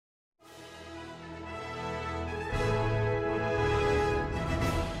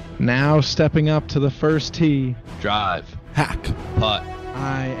Now stepping up to the first tee, Drive, Hack, putt.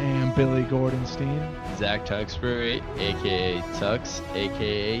 I am Billy Gordonstein. Zach Tuxbury, aka Tux,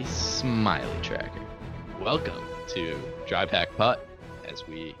 aka Smiley Tracker. Welcome to Drive, Hack, Putt as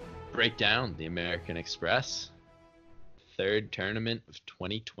we break down the American Express third tournament of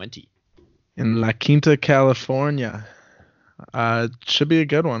 2020 In La Quinta, California. Should be a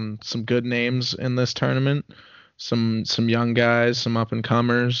good one. Some good names in this tournament. Some young guys, some up and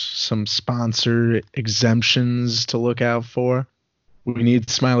comers, some sponsor exemptions to look out for. We need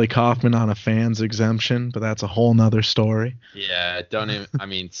Smiley Kaufman on a fans exemption, but that's a whole nother story. Yeah, don't even. I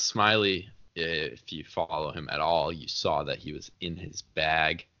mean, Smiley. If you follow him at all, you saw that he was in his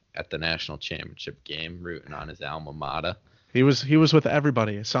bag at the national championship game, rooting on his alma mater. He was with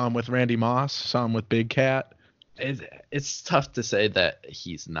everybody. I saw him with Randy Moss. Saw him with Big Cat. It's tough to say that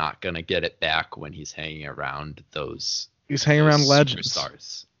he's not gonna get it back when he's hanging around those. He's hanging around legends.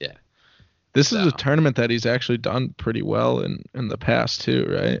 Superstars. Yeah. This is a tournament that he's actually done pretty well in the past too,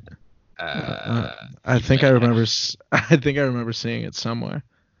 right? I think I remember seeing it somewhere.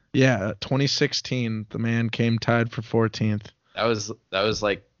 Yeah, 2016, the man came tied for 14th. That was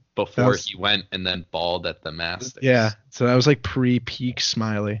like before he went and then balled at the Masters. Yeah, so that was like pre-peak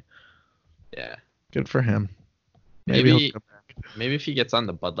Smiley. Yeah. Good for him. Maybe if he gets on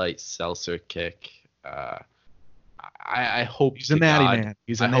the Bud Light seltzer kick, I hope he's a natty man.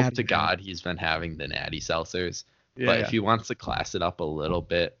 I hope to God he's been having the natty seltzers. Yeah, but if he wants to class it up a little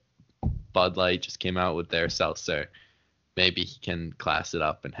bit, Bud Light just came out with their seltzer. Maybe he can class it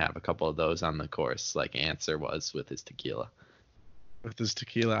up and have a couple of those on the course, like Answer was with his tequila.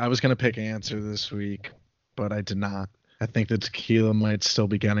 I was gonna pick Answer this week, but I did not. I think the tequila might still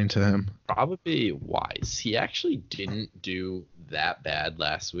be getting to him. Probably wise. He actually didn't do that bad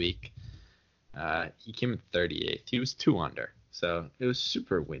last week. He came in 38th. He was 2 under, so it was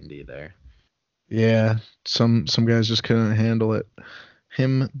super windy there. Yeah, some guys just couldn't handle it.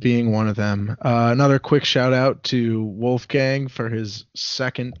 Him being one of them. Another quick shout out to Wolfgang for his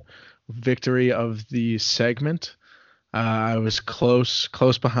second victory of the segment. I was close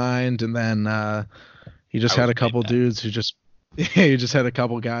behind, and then he just had a couple dudes who he just had a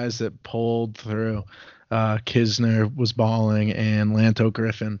couple guys that pulled through. Kisner was balling, and Lanto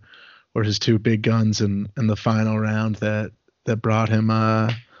Griffin were his two big guns in the final round that brought him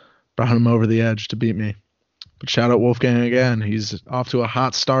over the edge to beat me. But shout out Wolfgang again. He's off to a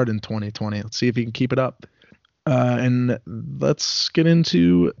hot start in 2020. Let's see if he can keep it up. And let's get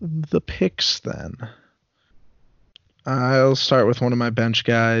into the picks then. I'll start with one of my bench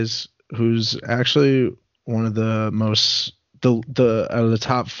guys who's actually one of the out of the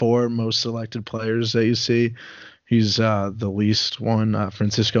top 4 most selected players that you see. He's the least one,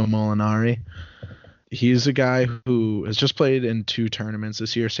 Francisco Molinari. He's a guy who has just played in 2 tournaments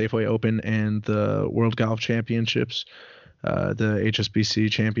this year, Safeway Open and the World Golf Championships, the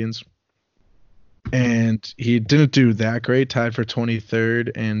HSBC Champions. And he didn't do that great, tied for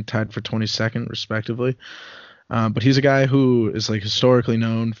 23rd and tied for 22nd, respectively. But he's a guy who is like historically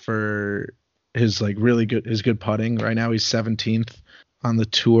known for his good putting. Right now he's 17th on the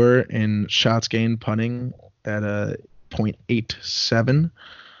tour in shots gained putting at a .87.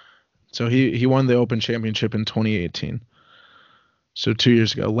 So he won the Open Championship in 2018. So 2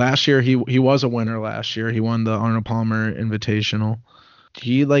 years ago. Last year he was a winner last year. He won the Arnold Palmer Invitational.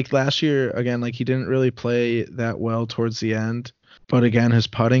 He last year again, he didn't really play that well towards the end. But again, his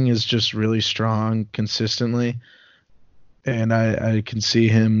putting is just really strong consistently. And I can see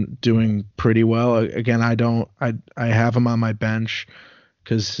him doing pretty well. Again, I have him on my bench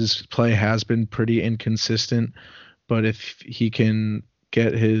because his play has been pretty inconsistent. But if he can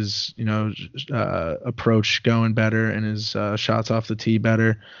get his approach going better and his shots off the tee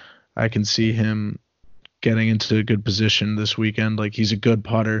better, I can see him getting into a good position this weekend. He's a good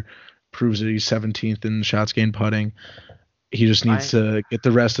putter, proves that he's 17th in shots gained putting. He just needs to get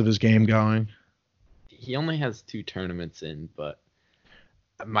the rest of his game going. He only has 2 tournaments in, but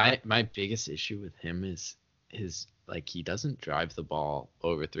my biggest issue with him is his he doesn't drive the ball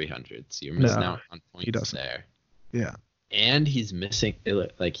over 300, so you're missing out on points there. Yeah. And he's missing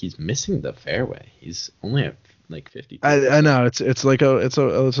the fairway. He's only at 50. I know it's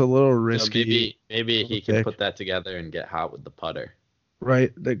a little risky. Maybe he can put that together and get hot with the putter.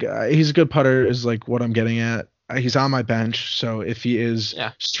 Right. The guy, he's a good putter is what I'm getting at. He's on my bench, so if he is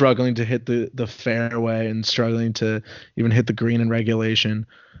struggling to hit the fairway and struggling to even hit the green in regulation,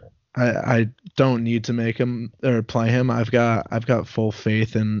 I don't need to make him or play him. I've got full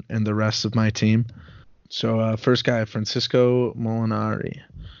faith in the rest of my team. So first guy, Francisco Molinari,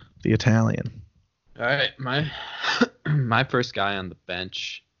 the Italian. All right, my first guy on the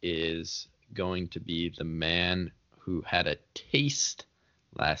bench is going to be the man who had a taste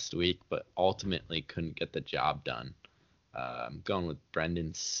last week, but ultimately couldn't get the job done. I'm going with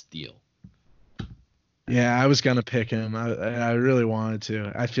Brendan Steele. Yeah, I was gonna pick him. I really wanted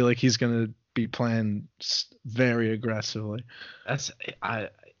to. I feel like he's gonna be playing very aggressively.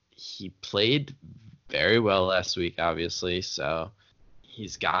 He played very well last week, obviously, so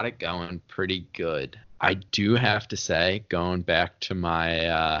he's got it going pretty good. I do have to say, going back to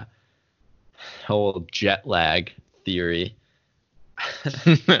my whole jet lag theory,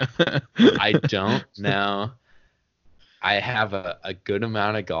 I don't know. I have a good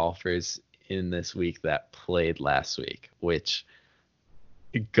amount of golfers in this week that played last week, which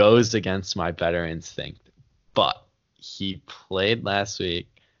goes against my better instinct. But he played last week.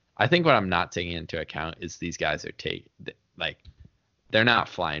 I think what I'm not taking into account is these guys are they're not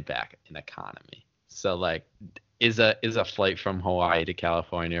flying back in economy. So like, is a flight from Hawaii to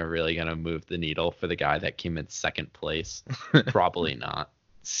California really gonna move the needle for the guy that came in second place? Probably not.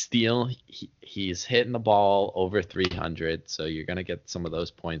 Steele, he's hitting the ball over 300, so you're gonna get some of those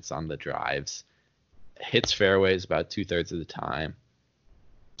points on the drives. Hits fairways about 2/3 of the time.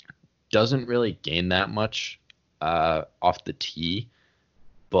 Doesn't really gain that much off the tee,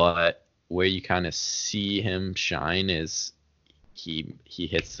 but where you kind of see him shine is he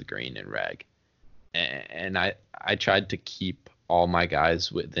hits the green in reg. And I tried to keep all my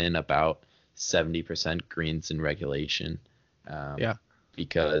guys within about 70% greens in regulation. Yeah.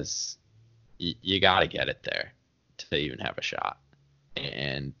 Because you got to get it there to even have a shot.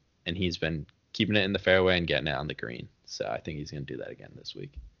 And he's been keeping it in the fairway and getting it on the green. So I think he's going to do that again this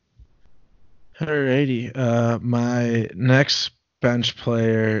week. Alrighty. My next bench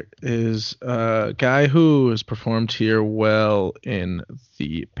player is a guy who has performed here well in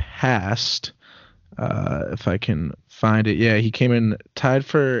the past. If I can find it. Yeah, he came in tied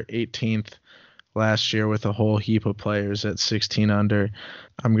for 18th last year with a whole heap of players at 16 under.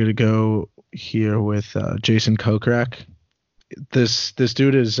 I'm going to go here with Jason Kokrak. This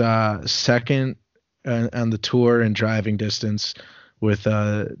dude is second on the tour in driving distance with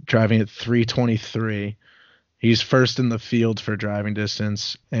driving at 323. He's first in the field for driving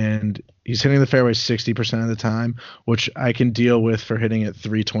distance, and he's hitting the fairway 60% of the time, which I can deal with for hitting at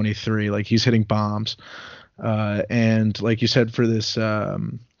 323. Like, he's hitting bombs. And like you said, for this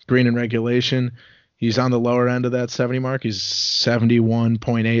green in regulation, he's on the lower end of that 70 mark. He's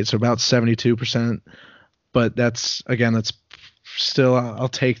 71.8, so about 72%. But that's still, I'll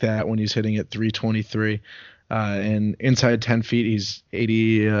take that when he's hitting at 323. And inside 10 feet, he's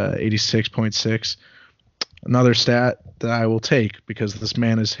 86.6. Another stat that I will take because this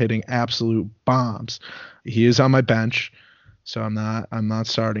man is hitting absolute bombs. He is on my bench, so I'm not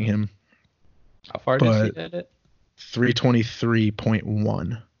starting him. How far did he hit it?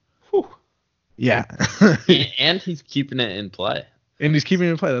 323.1. Whew. Yeah. And he's keeping it in play. And he's keeping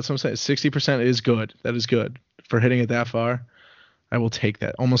it in play. That's what I'm saying. 60% is good. That is good. For hitting it that far, I will take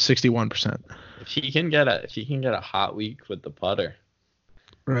that. Almost 61%. If he can get a hot week with the putter.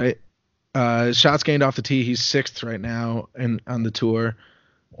 Right. Shots gained off the tee, he's 6th right now on the tour,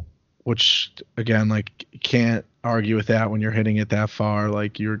 which again, like, can't argue with that when you're hitting it that far.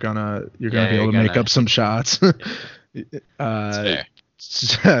 Like, you're gonna be able to make up some shots. Fair.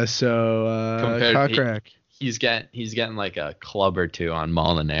 So Kokrak, he's getting like a club or two on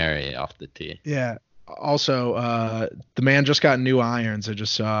Molinari off the tee. Yeah. Also, the man just got new irons. I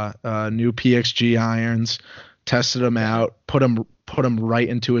just saw new PXG irons. Tested them out. Put them right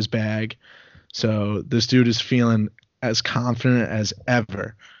into his bag. So this dude is feeling as confident as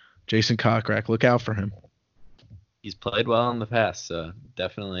ever. Jason Kokrak, look out for him. He's played well in the past, so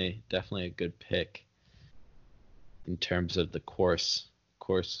definitely a good pick in terms of the course.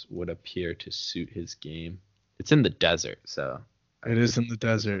 Course would appear to suit his game. It's in the desert, so it is in the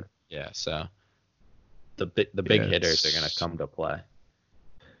desert. Yeah, so the big hitters are gonna come to play.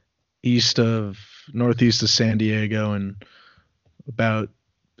 Northeast of San Diego and about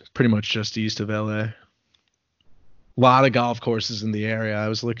pretty much just east of LA. A lot of golf courses in the area. I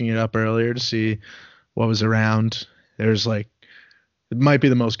was looking it up earlier to see what was around. There's it might be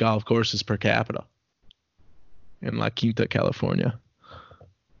the most golf courses per capita in La Quinta, California.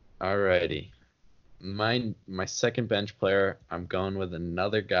 Alrighty. My second bench player, I'm going with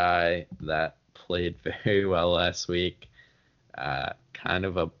another guy that played very well last week. Kind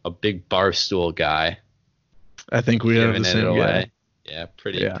of a big barstool guy. I think we have the same guy. Yeah,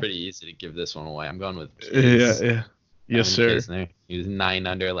 pretty easy to give this one away. I'm going with Kiz. Yeah. Yes, sir. Kisner. He was 9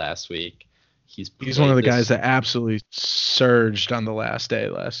 under last week. He's one of the guys that absolutely surged on the last day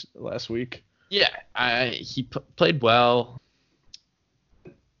last week. Yeah, he played well.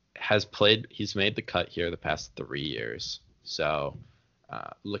 He's made the cut here the past 3 years. So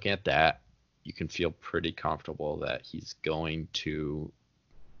looking at that, you can feel pretty comfortable that he's going to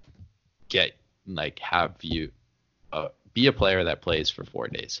be a player that plays for 4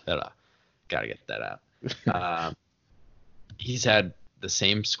 days. Gotta get that out. He's had the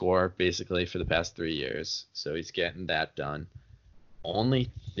same score basically for the past 3 years, so he's getting that done. Only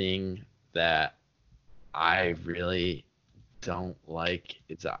thing that I really don't like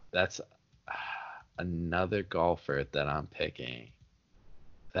is that's another golfer that I'm picking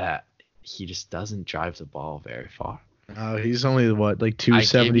that he just doesn't drive the ball very far. Oh, he's only like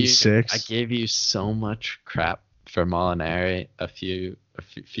 276. I gave you so much crap for Molinari a few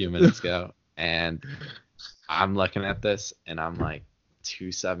minutes ago, and I'm looking at this and I'm like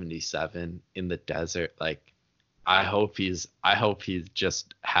 277 in the desert. Like, I hope he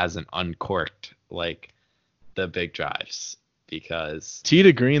just hasn't uncorked like the big drives, because tee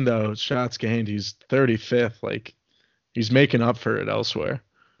to green though, shots gained, he's 35th. Like, he's making up for it elsewhere.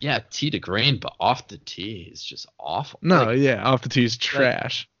 Yeah, tee to green, but off the tee is just awful. No, like, yeah, off the tee is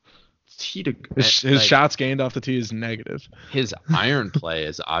trash. Tee to his shots gained off the tee is negative. His iron play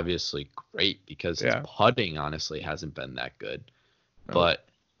is obviously great because his putting honestly hasn't been that good. No. But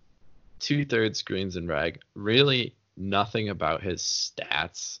 2/3 greens and reg, really nothing about his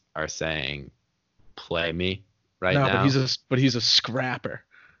stats are saying play me now. But he's a scrapper.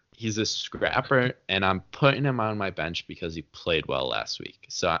 He's a scrapper, and I'm putting him on my bench because he played well last week.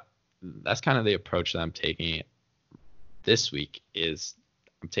 So that's kind of the approach that I'm taking this week. Is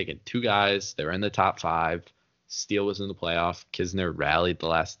I'm taking 2 guys. They're in the top 5. Steele was in the playoff. Kisner rallied the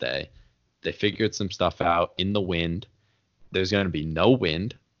last day. They figured some stuff out in the wind. There's going to be no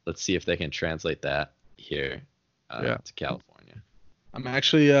wind. Let's see if they can translate that here to California. I'm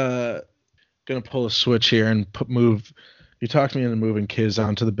actually going to pull a switch here and move. You talked me into moving Kiz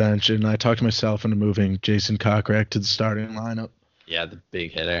onto the bench, and I talked myself into moving Jason Kokrak to the starting lineup. Yeah, the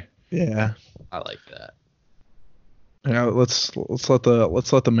big hitter. Yeah, I like that. Yeah, let's let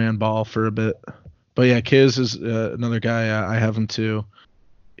the man ball for a bit. But yeah, Kiz is another guy. I have him too.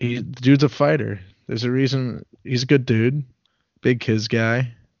 The dude's a fighter. There's a reason he's a good dude. Big Kiz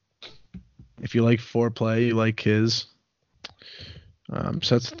guy. If you like foreplay, you like Kiz.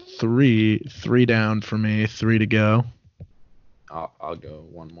 So that's three down for me. 3 to go. I'll go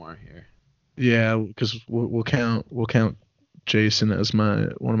one more here. Yeah, because we'll count Jason as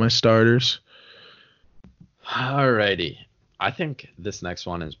one of my starters. Alrighty. I think this next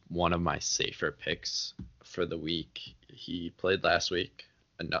one is one of my safer picks for the week. He played last week.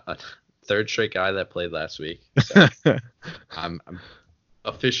 A third straight guy that played last week. So I'm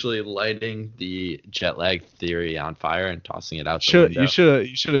officially lighting the jet lag theory on fire and tossing it out the window.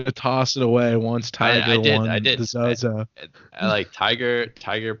 You should have tossed it away once Tiger won the Zozo. I like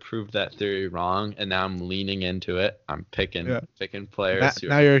Tiger proved that theory wrong, and now I'm leaning into it. I'm picking players.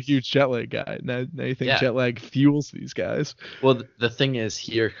 Now you're a huge jet lag guy. Now you think jet lag fuels these guys. Well, the thing is,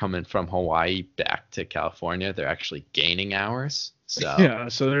 here coming from Hawaii back to California, they're actually gaining hours. So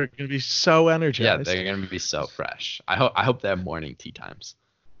so they're gonna be so energized. Yeah, they're gonna be so fresh. I hope they have morning tea times.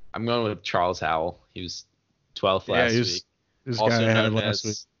 I'm going with Charles Howell. He was 12th last week. This guy I had last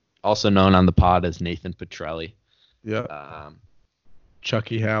week. Also known on the pod as Nathan Petrelli. Yeah.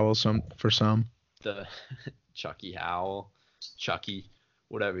 Chucky Howell for some. The Chucky Howell, Chucky,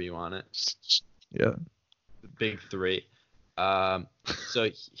 whatever you want it. Yeah. The big 3. So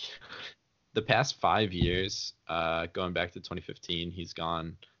the past 5 years, going back to 2015, he's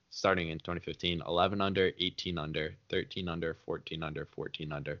gone, starting in 2015, 11 under, 18 under, 13 under, 14 under,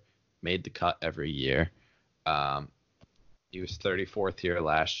 14 under. Made the cut every year. He was 34th here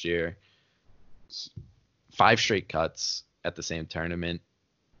last year. 5 straight cuts at the same tournament,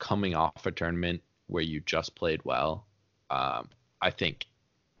 coming off a tournament where you just played well. I think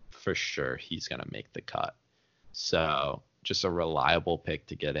for sure he's going to make the cut. So just a reliable pick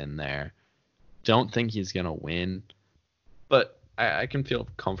to get in there. Don't think he's going to win, but I can feel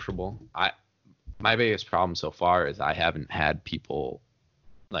comfortable. My biggest problem so far is I haven't had people,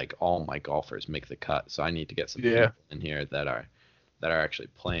 like all my golfers, make the cut. So I need to get some people in here that are actually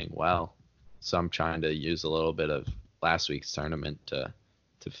playing well. So I'm trying to use a little bit of last week's tournament to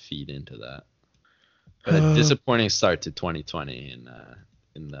feed into that. But a disappointing start to 2020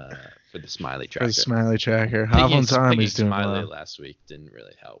 for the Smiley Tracker. For the Smiley Tracker. Hovland's arm is doing Smiley well. last week didn't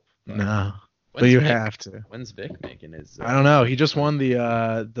really help. No. But you have to. When's Vic making his? I don't know. He just won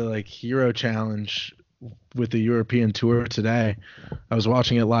the Hero Challenge with the European Tour today. I was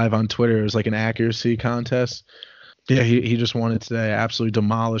watching it live on Twitter. It was like an accuracy contest. Yeah, he just won it today. Absolutely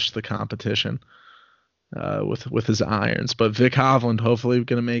demolished the competition. with his irons. But Vic Hovland hopefully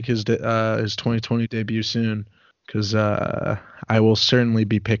going to make his 2020 debut soon, because I will certainly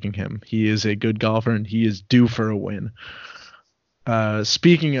be picking him. He is a good golfer and he is due for a win.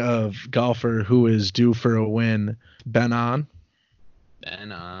 Speaking of golfer who is due for a win, Ben An.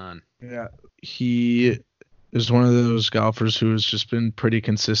 Ben An. Yeah, he is one of those golfers who has just been pretty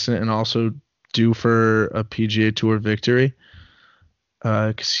consistent and also due for a PGA Tour victory.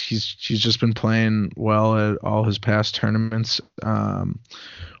 Because he's just been playing well at all his past tournaments.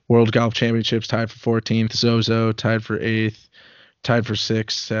 World Golf Championships tied for 14th. Zozo tied for 8th. Tied for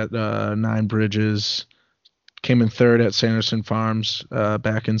 6th at Nine Bridges. Came in 3rd at Sanderson Farms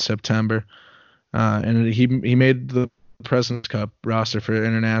back in September. And he made the President's Cup roster for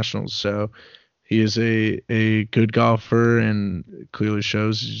internationals. So he is a good golfer and clearly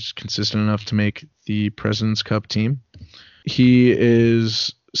shows he's consistent enough to make the President's Cup team. He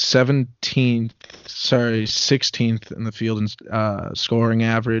is 16th in the field in scoring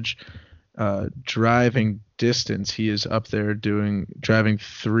average. Driving distance, he is up there driving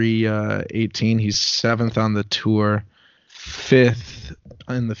 318. He's 7th on the tour, 5th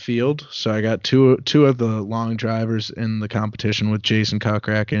in the field. So I got two of the long drivers in the competition with Jason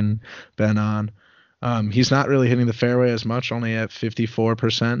Kokrak and Ben An. He's not really hitting the fairway as much, only at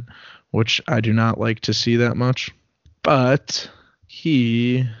 54%, which I do not like to see that much. But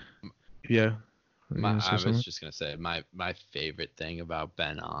I was just gonna say my favorite thing about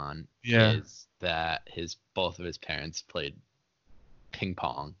Ben An is that both of his parents played ping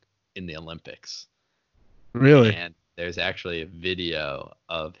pong in the Olympics. Really? And there's actually a video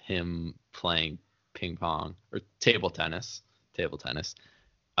of him playing ping pong or table tennis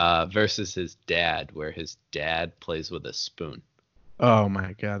versus his dad, where his dad plays with a spoon. Oh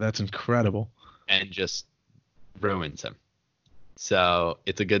my God, that's incredible. And just ruins him. So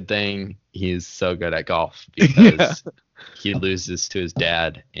it's a good thing he's so good at golf, because he loses to his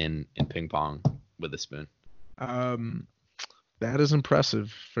dad in ping pong with a spoon. That is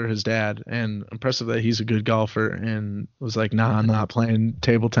impressive for his dad, and impressive that he's a good golfer and was like, nah, I'm not playing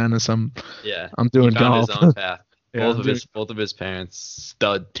table tennis. I'm doing golf. His own path. Both of his parents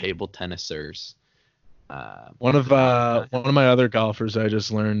stud table tennisers. One of my other golfers I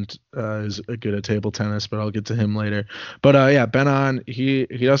just learned is good at table tennis, but I'll get to him later. But Ben An, he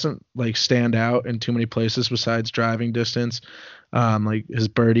doesn't like stand out in too many places besides driving distance. Like his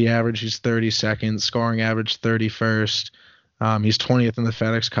birdie average, he's 32nd, scoring average 31st. He's 20th in the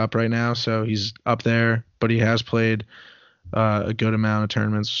FedEx Cup right now, so he's up there. But he has played a good amount of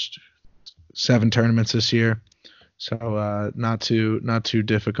tournaments, 7 tournaments this year. So not too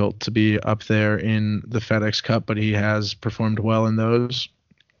difficult to be up there in the FedEx Cup, but he has performed well in those.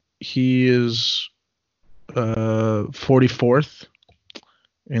 He is 44th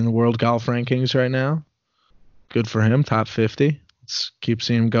in the world golf rankings right now. Good for him, top 50. Let's keep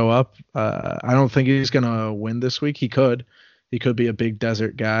seeing him go up. I don't think he's gonna win this week. He could be a big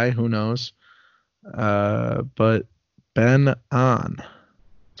desert guy. Who knows? But Ben An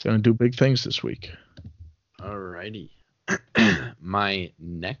is gonna do big things this week. Alrighty. My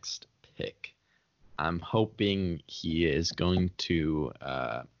next pick, I'm hoping he is going to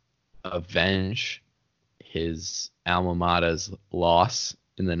avenge his alma mater's loss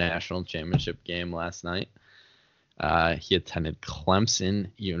in the national championship game last night. He attended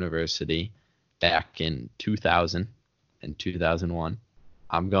Clemson University back in 2000 and 2001.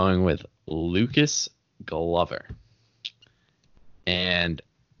 I'm going with Lucas Glover. And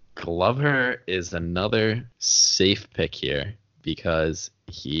Glover is another safe pick here because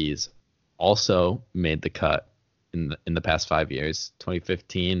he's also made the cut in the past 5 years.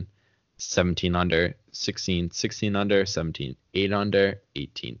 2015, 17 under, 16 under, 17 8 under,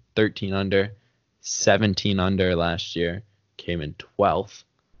 18 13 under, 17 under last year, came in 12th.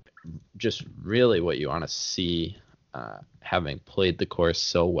 Just really what you want to see, having played the course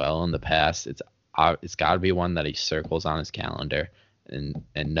so well in the past. It's got to be one that he circles on his calendar and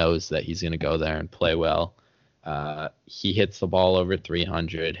knows that he's going to go there and play well. He hits the ball over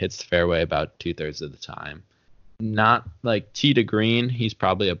 300, hits the fairway about 2/3 of the time. Not like tee to green, he's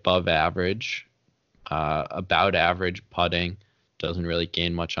probably above average, about average putting, doesn't really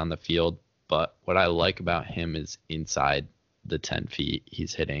gain much on the field. But what I like about him is inside the 10 feet,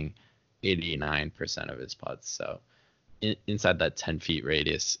 he's hitting 89% of his putts. So inside that 10 feet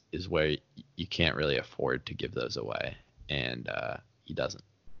radius is where you can't really afford to give those away. And he doesn't.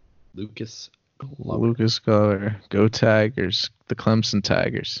 Lucas Glover. Go Tigers. The Clemson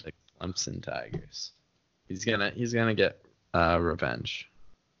Tigers. The Clemson Tigers. He's gonna get revenge.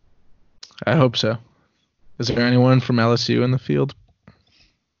 I hope so. Is there anyone from LSU in the field?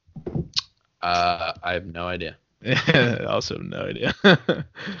 I have no idea. I also have no idea.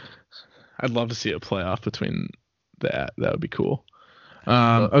 I'd love to see a playoff between that. That would be cool.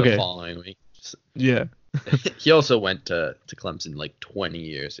 The Okay. following week. Yeah. He also went to Clemson like 20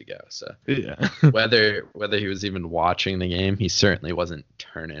 years ago. So Yeah. whether he was even watching the game, he certainly wasn't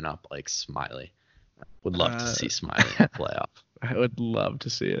turning up like Smiley. Would love to see Smiley in the playoff. I would love to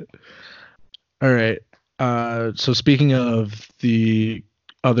see it. All right. So speaking of the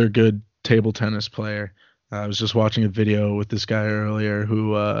other good table tennis player, I was just watching a video with this guy earlier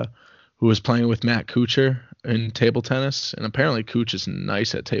who was playing with Matt Kuchar in table tennis, and apparently Kuch is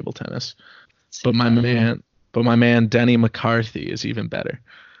nice at table tennis. But my man Denny McCarthy is even better.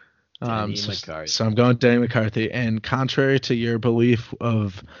 McCarthy. So I'm going Denny McCarthy, and contrary to your belief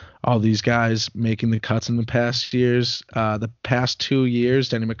of all these guys making the cuts in the past years, the past 2 years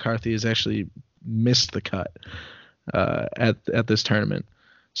Denny McCarthy has actually missed the cut at this tournament.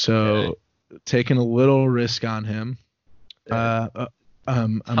 So taking a little risk on him.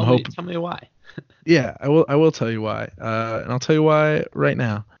 I'm hoping. Tell me why. Yeah, I will tell you why. And I'll tell you why right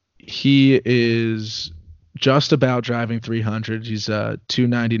now. He is just about driving 300. He's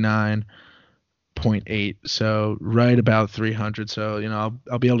 299.8, so right about 300. So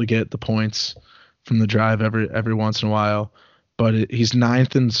I'll be able to get the points from the drive every once in a while. But he's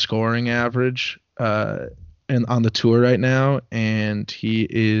ninth in scoring average and on the tour right now, and he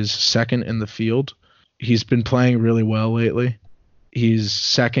is second in the field. He's been playing really well lately. He's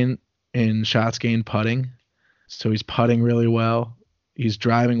second in shots gained putting, so he's putting really well. He's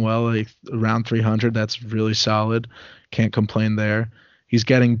driving well, like around 300. That's really solid. Can't complain there. He's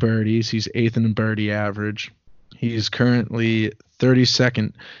getting birdies. He's eighth in birdie average. He's currently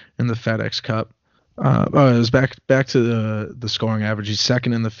 32nd in the FedEx Cup. It was back to the scoring average. He's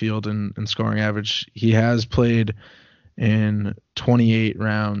second in the field in scoring average. He has played in 28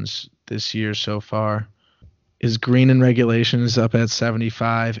 rounds this year so far. His green in regulation is up at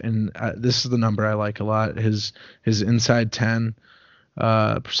 75, and this is the number I like a lot. His inside 10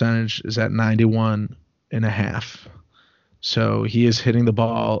 percentage is at 91.5. So he is hitting the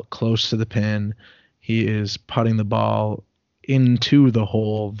ball close to the pin. He is putting the ball into the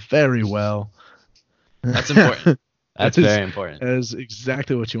hole very well. That's important. That's very important. That is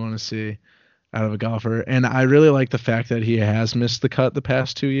exactly what you want to see out of a golfer. And I really like the fact that he has missed the cut the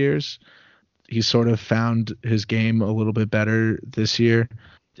past 2 years. He sort of found his game a little bit better this year.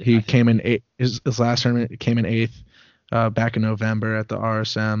 He came in eighth. His last tournament came in eighth back in November at the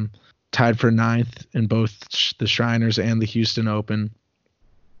RSM, tied for ninth in both the Shriners and the Houston Open.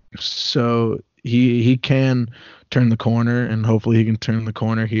 So he can turn the corner, and hopefully he can turn the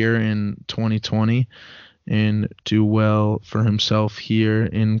corner here in 2020 and do well for himself here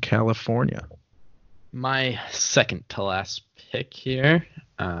in California. My second to last pick here,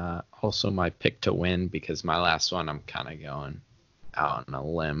 also my pick to win, because my last one I'm kind of going out on a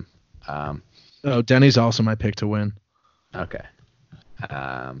limb. Denny's also my pick to win. Okay.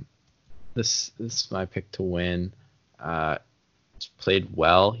 This is my pick to win. He's played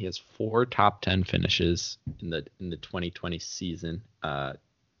well. He has 4 top 10 finishes in the 2020 season.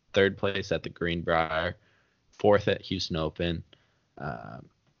 Third place at the Greenbrier, 4th at Houston Open,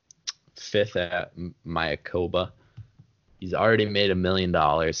 5th at Mayakoba. He's already made $1 million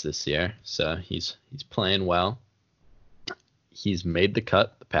this year, so he's playing well. He's made the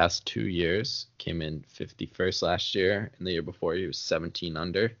cut the past 2 years. Came in 51st last year, and the year before he was 17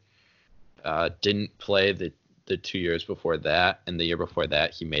 under. Didn't play the 2 years before that, and the year before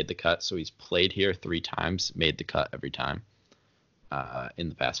that he made the cut. So he's played here 3 times, made the cut every time in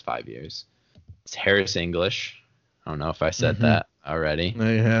the past 5 years. It's Harris English. I don't know if I said that already. No,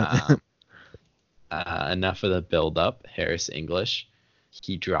 you have. Enough of the build-up. Harris English.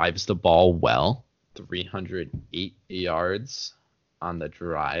 He drives the ball well. 308 yards on the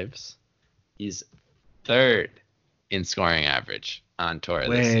drives. He's third in scoring average on tour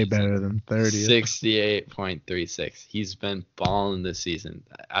this season. Way better than 30. 68.36. He's been balling this season.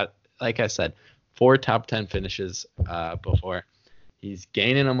 Like I said, 4 top 10 finishes before. He's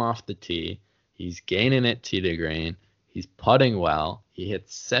gaining them off the tee. He's gaining it tee to green. He's putting well. He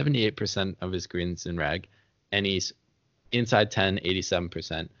hits 78% of his greens in reg, and he's inside 10,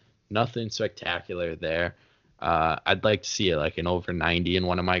 87%. Nothing spectacular there. I'd like to see it like an over 90 in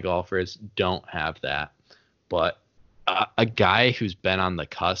one of my golfers. Don't have that. But a guy who's been on the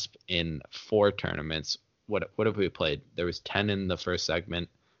cusp in 4 tournaments. What have we played? There was 10 in the first segment.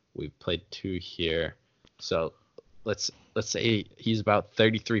 We've played 2 here. So let's say he's about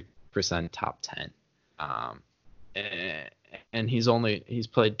 33% top 10. And he's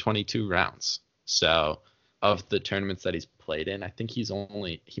played 22 rounds. So of the tournaments that he's played in, I think he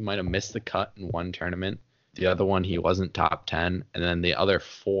might have missed the cut in one tournament. The other one he wasn't top 10, and then the other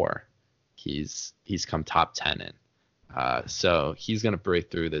 4 he's come top 10 in. So he's gonna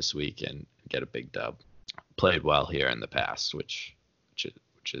break through this week and get a big dub. Played well here in the past, which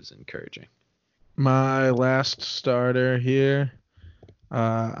is encouraging. My last starter here,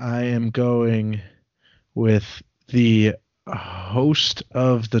 I am going with the host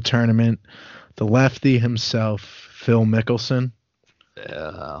of the tournament, the lefty himself, Phil Mickelson.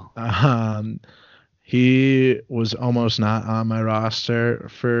 He was almost not on my roster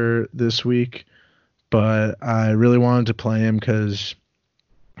for this week, but I really wanted to play him because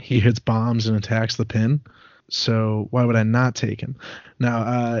he hits bombs and attacks the pin. So why would I not take him?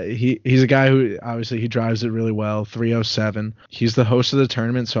 Now, he's a guy who obviously he drives it really well, 307. He's the host of the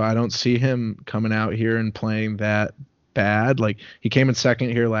tournament, so I don't see him coming out here and playing that bad. Like, he came in second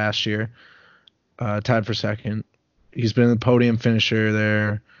here last year, tied for second. He's been the podium finisher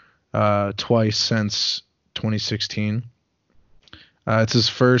there twice since 2016. It's his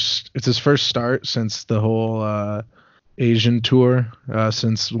first start since the whole Asian tour,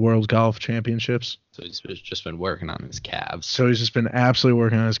 since World Golf Championships. So he's just been working on his calves. So he's just been absolutely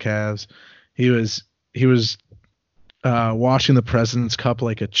working on his calves. He was watching the President's Cup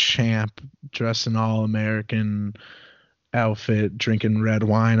like a champ, dressed in all American outfit, drinking red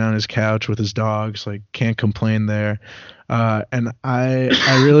wine on his couch with his dogs. Like, can't complain there. And I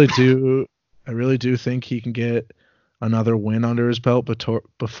really do think he can get another win under his belt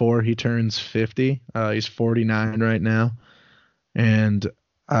before he turns 50. He's 49 right now, and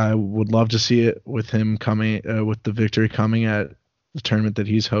I would love to see it with him coming with the victory coming at the tournament that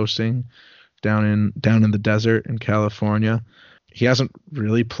he's hosting down in the desert in California. He hasn't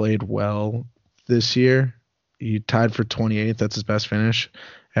really played well this year. He tied for 28th. That's his best finish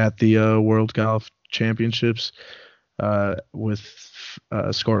at the World Golf Championships with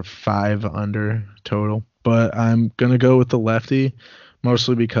a score of 5 under total. But I'm going to go with the lefty,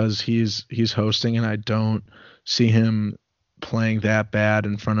 mostly because he's hosting, and I don't see him playing that bad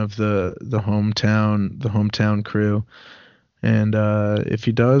in front of the hometown crew. And if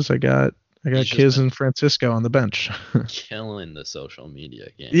he does, I got Kiz and Francisco on the bench. Killing the social media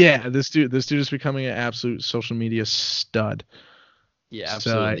game. Yeah, this dude is becoming an absolute social media stud. Yeah,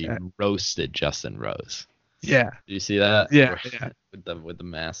 absolutely. So roasted Justin Rose. Yeah. Do you see that? Yeah. With the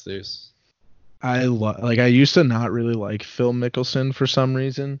Masters. I used to not really like Phil Mickelson for some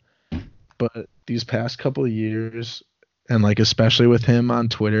reason, but these past couple of years, and like especially with him on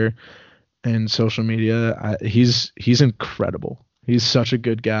Twitter and social media, he's incredible. He's such a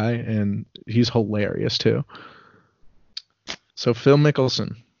good guy, and he's hilarious too. So Phil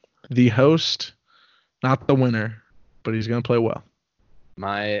Mickelson, the host, not the winner, but he's gonna play well.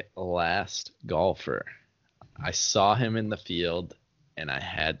 My last golfer, I saw him in the field, and I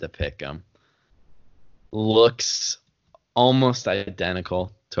had to pick him. Looks almost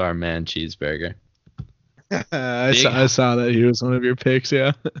identical to our man Cheeseburger. I saw that he was one of your picks,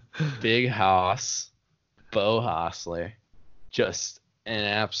 yeah. Big Hoss, Beau Hossler, just an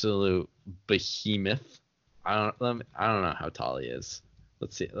absolute behemoth. I don't know how tall he is.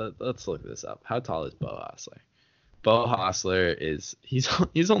 Let's see. Let's look this up. How tall is Beau Hossler? Beau Hossler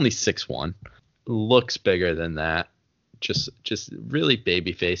he's only 6'1". Looks bigger than that. Just really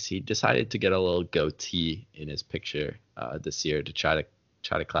baby face. He decided to get a little goatee in his picture this year to try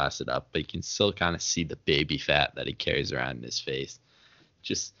to class it up, but you can still kind of see the baby fat that he carries around in his face.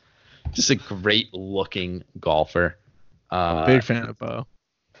 Just a great looking golfer. Big fan of Beau.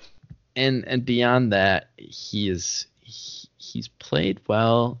 And beyond that, he's played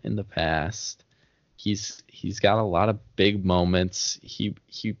well in the past. He's got a lot of big moments. He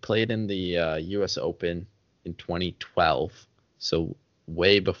played in the U.S. Open in 2012, so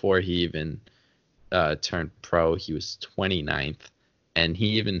way before he even turned pro. He was 29th, and he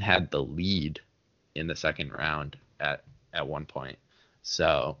even had the lead in the second round at one point.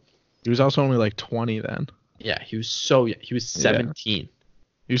 So he was also only like 20 then. Yeah, he was so young. He was 17. Yeah.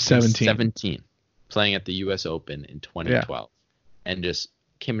 He was 17. 17, playing at the U.S. Open in 2012, and just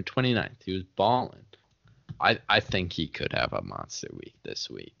came in 29th. He was balling. I think he could have a monster week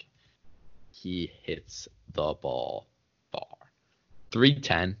this week. He hits the ball far.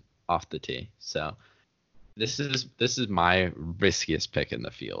 310 off the tee. So this is my riskiest pick in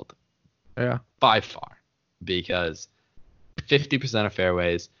the field. Yeah. By far. Because 50% of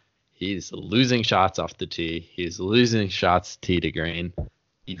fairways, he's losing shots off the tee. He's losing shots tee to green.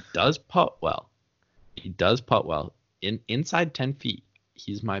 He does putt well. Inside 10 feet,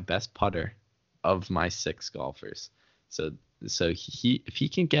 he's my best putter of my 6 golfers. So So if he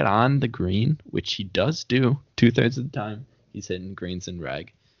can get on the green, which he does do 2/3 of the time, he's hitting greens and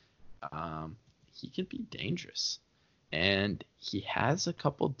reg. He can be dangerous, and he has a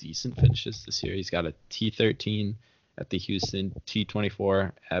couple decent finishes this year. He's got a T13 at the Houston,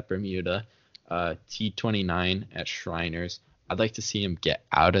 T24 at Bermuda, T29 at Shriners. I'd like to see him get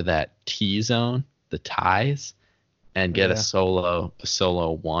out of that T zone, the ties, and get a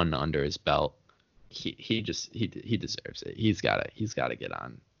solo one under his belt. He deserves it. He's got to get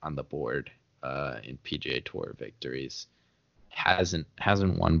on the board in PGA Tour victories. Hasn't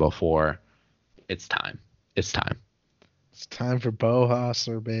won before. It's time. It's time for Beau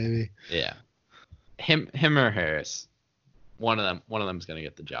Hossler, baby. Yeah. Him or Harris. One of them's gonna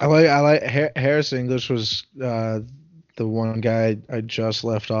get the job. I like Harris English was the one guy I just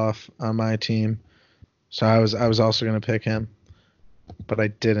left off on my team, so I was also gonna pick him, but I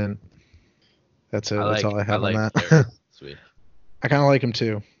didn't. That's it. That's all I have on that. Sweet. I kind of like him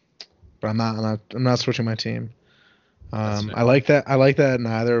too, but I'm not switching my team. I like that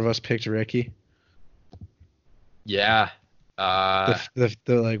neither of us picked Ricky. Yeah. The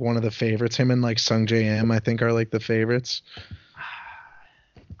like one of the favorites. Him and like Sung J M I think are like the favorites.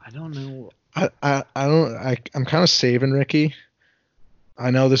 I don't know. I'm kind of saving Ricky. I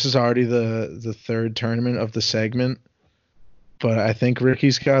know this is already the third tournament of the segment, but I think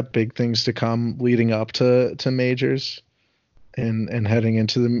Ricky's got big things to come leading up to majors and heading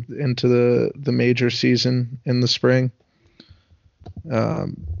into the major season in the spring.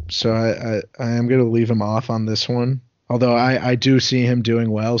 So I am going to leave him off on this one. Although I do see him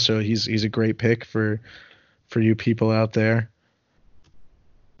doing well, so he's a great pick for you people out there.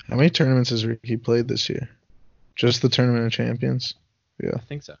 How many tournaments has Ricky played this year? Just the Tournament of Champions? Yeah. I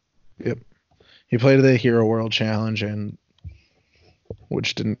think so. Yep. He played the Hero World Challenge,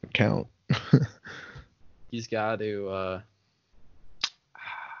 which didn't count. He's got to.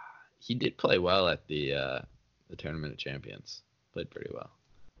 He did play well at the Tournament of Champions. Played pretty well.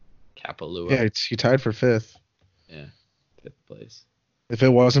 Kapalua. Yeah, he tied for 5th. Yeah, 5th place. If it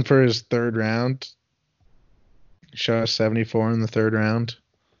wasn't for his 3rd round, he shot a 74 in the 3rd round.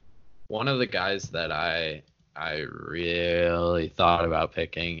 One of the guys that I really thought about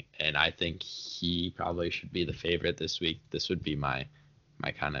picking, and I think he probably should be the favorite this week. This would be my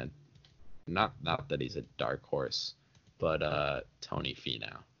kind of not that he's a dark horse, but Tony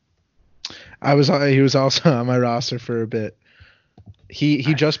Finau. He was also on my roster for a bit.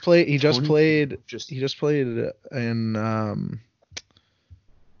 He just played in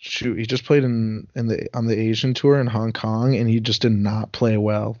on the Asian tour in Hong Kong, and he just did not play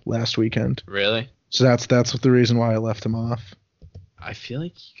well last weekend. Really? So that's the reason why I left him off. I feel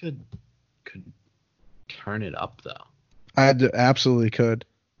like he could turn it up though. I absolutely could.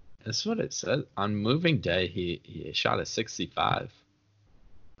 That's what it says on moving day. He shot a 65.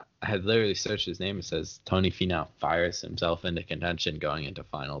 I had literally searched his name. It says Tony Finau fires himself into contention going into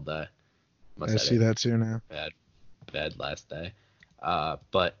final day. I see that too now. Bad last day.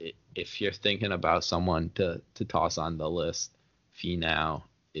 But if you're thinking about someone to toss on the list, Finau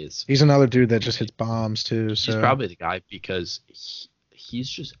is. He's another dude that just hits bombs too. So he's probably the guy because he's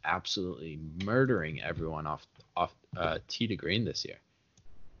just absolutely murdering everyone off tee to green this year.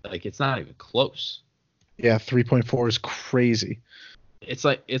 Like it's not even close. Yeah, 3.4 is crazy. It's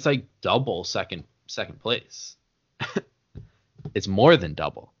like double second place. It's more than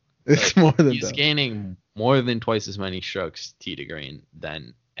double. It's more than he's double. Gaining more than twice as many strokes tee to green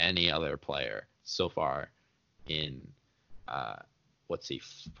than any other player so far in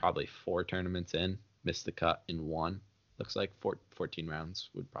probably 4 tournaments in. Missed the cut in 1. Looks like 14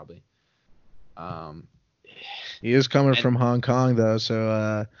 rounds would probably. He is coming from Hong Kong though,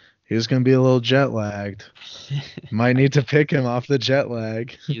 so he's going to be a little jet lagged. Might need to pick him off the jet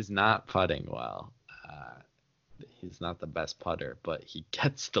lag. He's not putting well. He's not the best putter, but he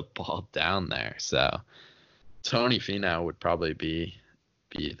gets the ball down there. So Tony Finau would probably be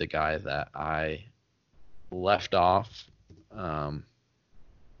the guy that I left off, but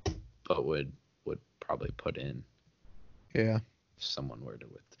would probably put in. Yeah. If someone were to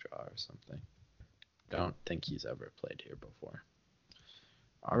withdraw or something. Don't think he's ever played here before.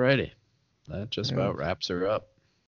 Alrighty. That just about wraps her up.